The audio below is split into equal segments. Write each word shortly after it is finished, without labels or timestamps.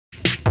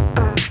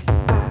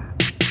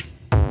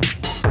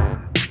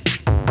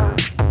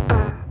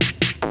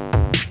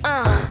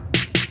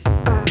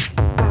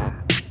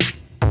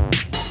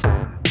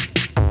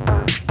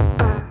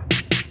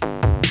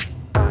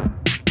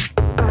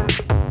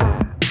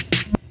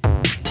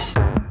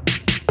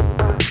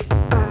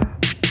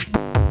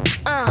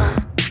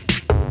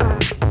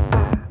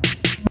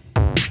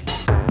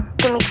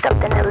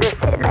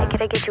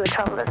to a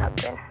troubled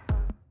husband.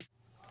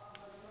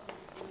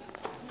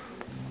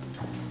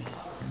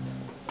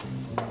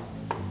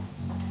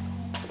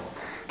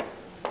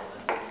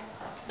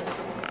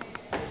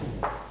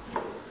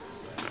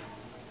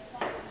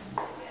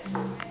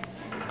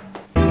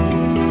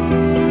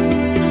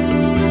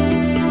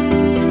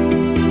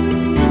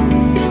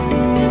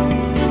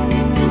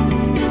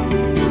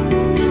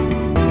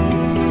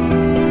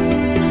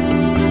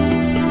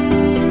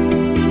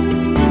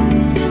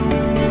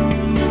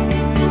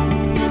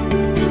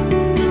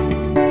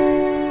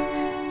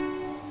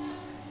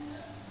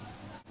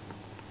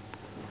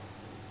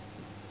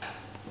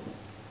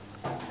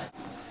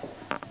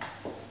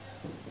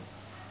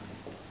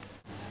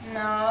 Nå,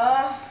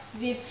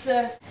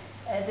 Vipse.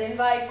 Ja, den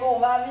var ikke god,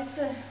 var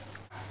Vipse?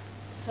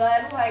 Så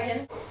er du her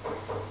igen.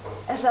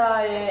 Altså,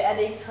 er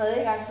det ikke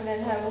tredje gang på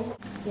den her uge?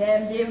 Ja,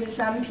 men det er jo det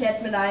samme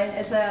pjat med dig.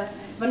 Altså,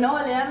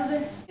 hvornår lærer du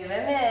det? Hvad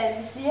med,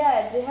 at vi siger,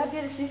 at det her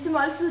bliver det sidste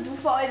måltid, du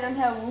får i den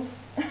her uge?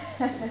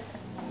 Har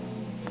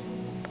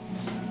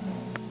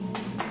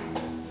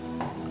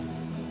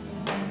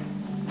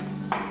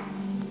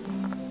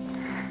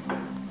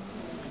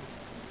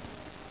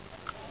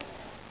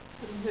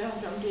du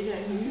hørt om det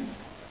der nye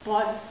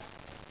bånd?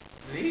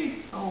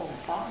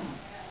 Bånd?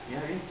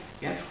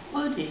 Jeg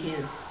troede, det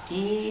hed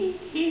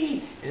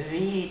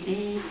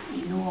DVD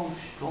enormt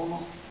store.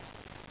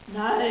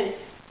 Nej.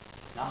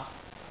 Nå.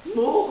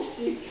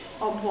 Musik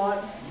og bånd.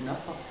 Nå.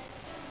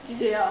 De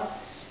der.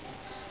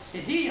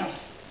 CD'er.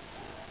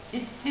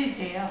 Se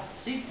der.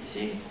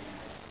 Se.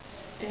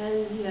 Ja,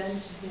 det er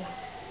det.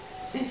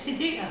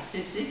 CD'er. Det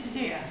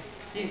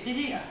er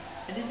CD'er.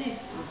 Er det det,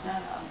 du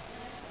snakker om?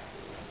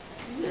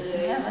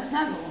 Hvad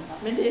snakker du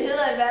om? Men det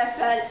hedder i hvert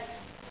fald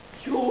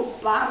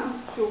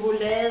Chobang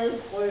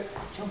chokoladefrø.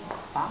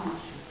 Chobang.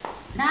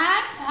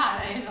 Nej, det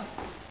har jeg ikke.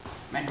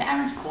 Men der er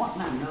man spurgt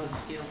mig om noget,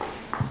 Stiv.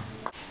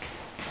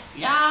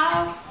 Ja,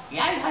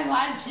 jeg har jo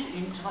altid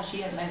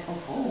interesseret mig for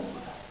fugl.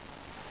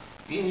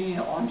 Det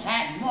er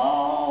undtagen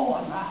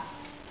mågerne.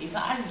 Det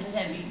var altid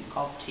af min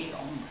kop til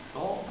om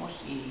står på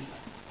sige.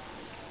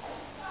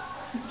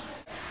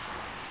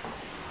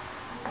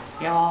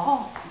 Ja,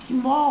 de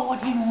måger,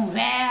 de er nogle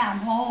værre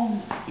måger.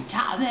 De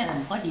tager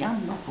maden fra de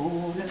andre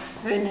fugle.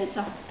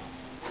 Hønnesser.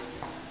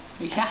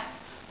 Ja,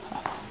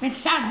 men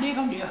sådan ikke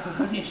om det er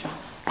hønnesser.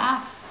 Ja,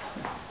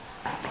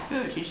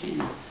 hør til siden.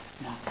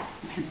 Nå,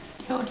 men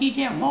det var de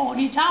der måger,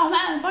 de tager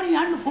maden fra de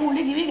andre fugle.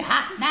 Det kan vi ikke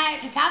have. Nej,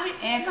 det kan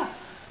vi ikke.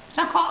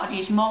 Så kommer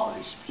de små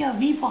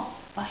spirvipper.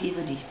 Hvad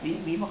hedder de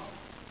spirvipper?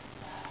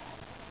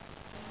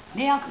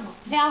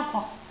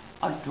 Lærker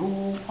og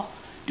duer.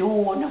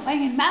 Duerne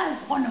bringer mad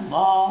rundt om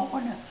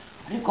morgenen,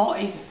 og det går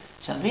ikke.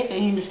 Så hver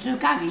eneste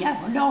gang jeg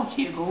får lov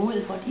til at gå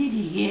ud, fordi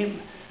de er hjemme,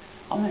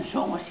 og man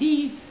så må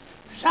sige,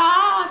 så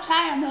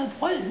tager jeg noget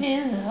brød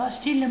med og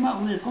stiller mig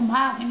ud på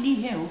marken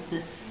lige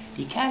herude.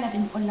 De kalder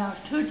den for Lars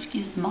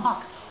Tøtskids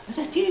mark, og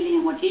så stiller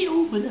jeg mig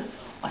derude,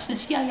 og så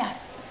siger jeg,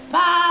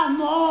 bare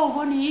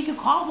mågerne ikke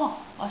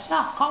kommer, og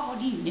så kommer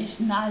de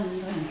næsten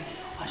aldrig.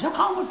 Og så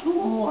kommer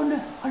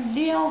duerne og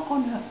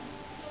lærkerne,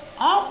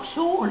 og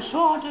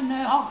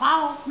solsortene og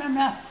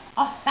ravnene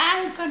og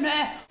falkene,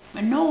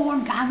 men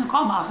nogle gange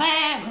kommer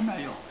rævene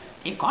jo.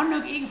 Det er godt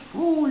nok ikke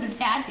fugle,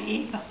 det er det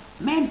ikke.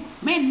 Men,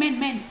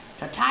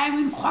 så tager jeg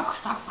min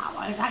krøkstrak frem,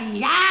 og jeg siger,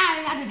 ja,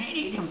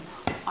 det er dem.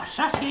 Og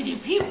så siger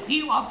de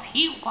piv, og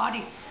piv går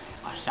det.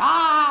 Og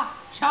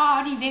så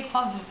er de væk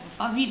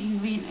fra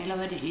vilden vind, eller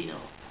hvad det hedder.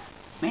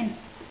 Men,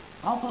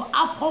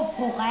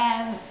 apropos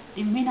ræve,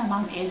 det minder mig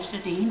om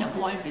Else, det er hende, der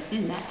bor i ved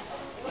siden af.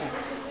 Ja.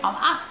 Om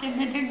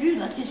aftenen, det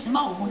lyder det som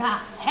om hun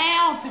har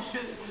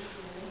herrebesøg.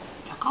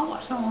 Der kommer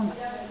sådan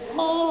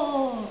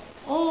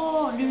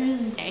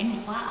lyden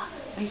derindefra.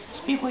 Og så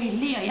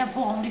spekulerer jeg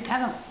på, om det kan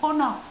være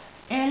kunder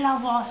eller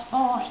vores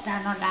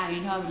forstander, der er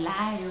inde og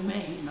lege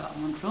med hende, og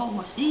hun så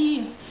må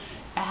sige,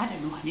 hvad er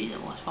det nu, han hedder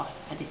vores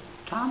forstander? Er det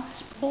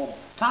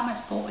Thomas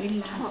Bro, et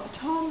eller andet?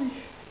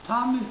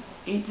 Tommy,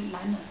 et eller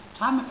andet.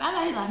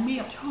 Hvad hedder han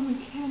mere? Tommy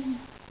Kender.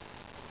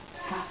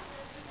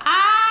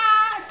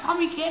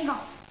 Tommy Kender.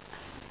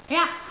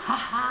 Ja,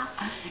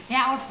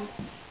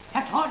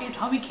 jeg tror, det er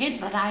Tommy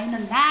Kender, der er inde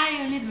og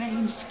leger lidt med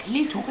hendes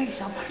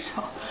klitoris, og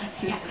så,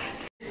 ja.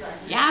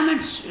 Jamen,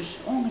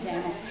 unge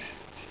damer,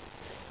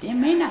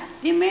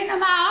 det minder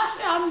mig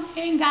også om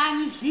en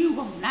gang i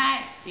 7. Nej,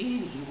 det er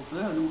ikke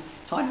 47 nu. Jeg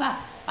tror, det var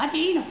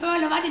det 41,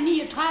 eller var det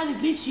 39,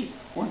 Bitsy?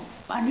 Hun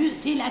var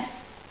nødt til at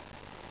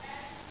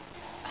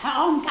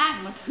have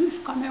omgang med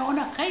tyskerne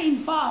under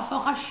krigen for at få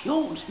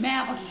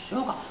rationsmærker til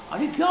sukker, og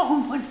det gjorde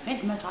hun på en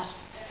feltmadras,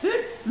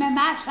 fyldt med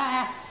masser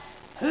af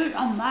hø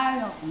og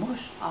møg og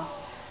mus og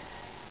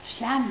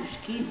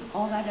slangeskin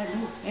og hvad der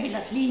nu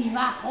ellers lige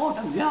var rundt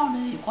om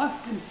hjørnet i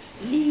grøften,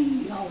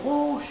 lige og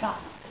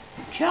roser,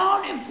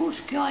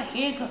 tjørnebuske og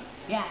hække,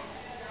 ja.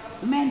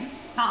 Men,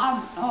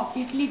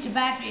 jeg kan lige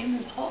tilbage til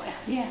emnet, tror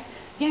jeg, ja.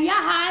 Jamen, jeg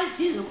har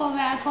altid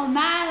gået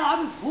meget op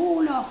i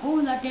fugle og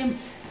fodret dem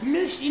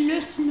i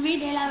lysten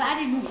vind, eller hvad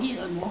det nu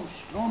hedder nogle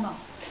stunder.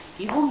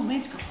 de unge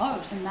mennesker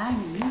prøver så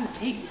mange nye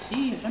ting,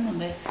 siger sådan noget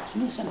med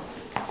sådan noget som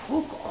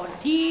fug og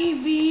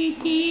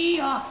DVD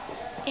og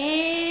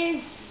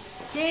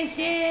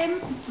SSM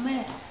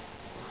med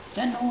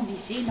sådan nogle de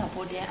sender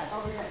på deres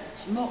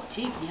små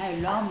ting, de har i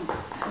lommen.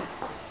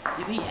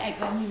 Det ved jeg ikke,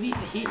 hvad vi ved,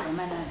 hvad hedder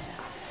man altså.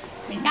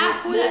 Men der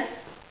er ud af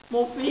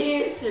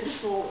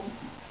mobiltelefon.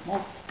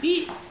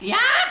 Ja!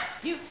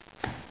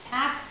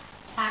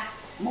 Tak.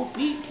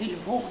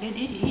 Mobiltelefon, det er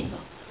det, det hedder.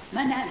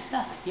 Men altså,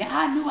 jeg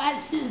har nu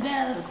altid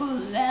været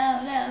gået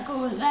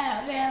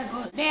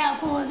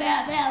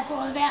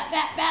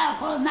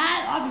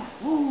meget op i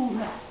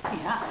fugle.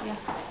 Ja.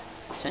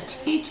 Så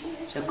tit,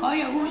 så går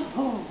jeg ud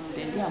på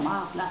den der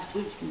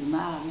markpladsstøtskede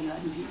mark, eller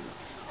den hedder.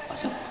 Og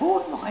så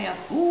fodrer jeg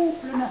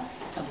fuglene,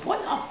 så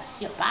bryder op og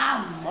siger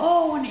bare,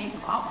 mågen ikke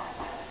kommer.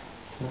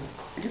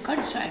 Men det gør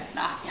det så ikke.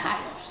 Nå, det har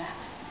jeg jo sagt.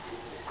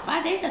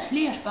 Var det ellers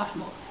flere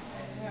spørgsmål?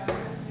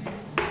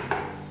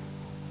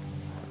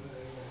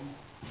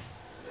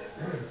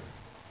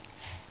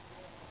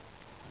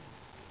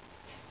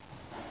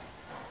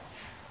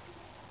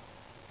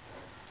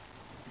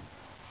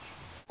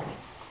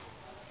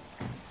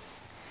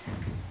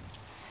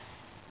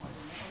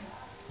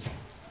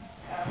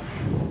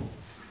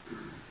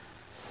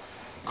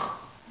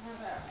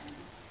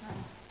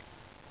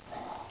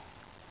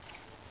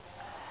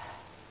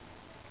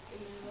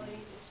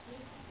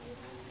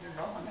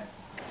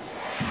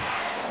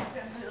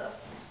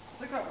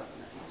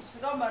 Så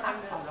kommer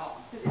den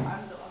til de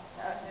andre.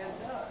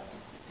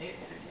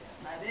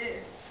 Nej, det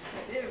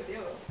er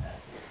jo.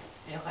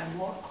 Det er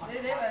remote control. Det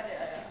er det, hvad det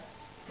er, ja.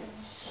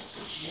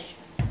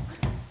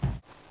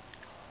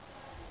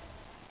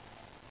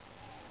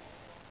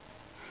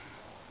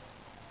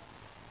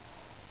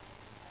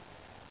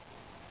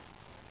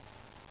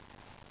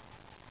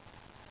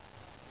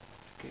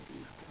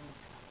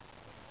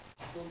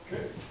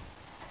 Okay.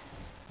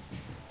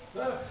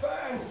 Hvad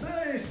fanden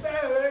sidder I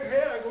stadigvæk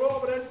her og går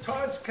på den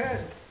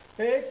tøjskasse?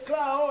 Jeg er ikke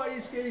klar over, at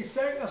I skal i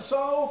seng og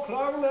sove.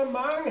 Klokken er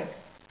mange.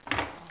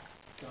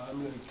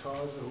 Gamle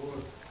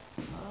tossehoved.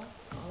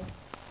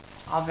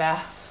 Og hver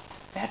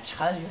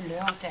tredje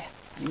lørdag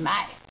i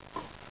maj,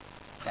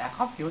 der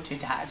kom vi jo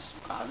til dans,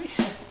 gør vi.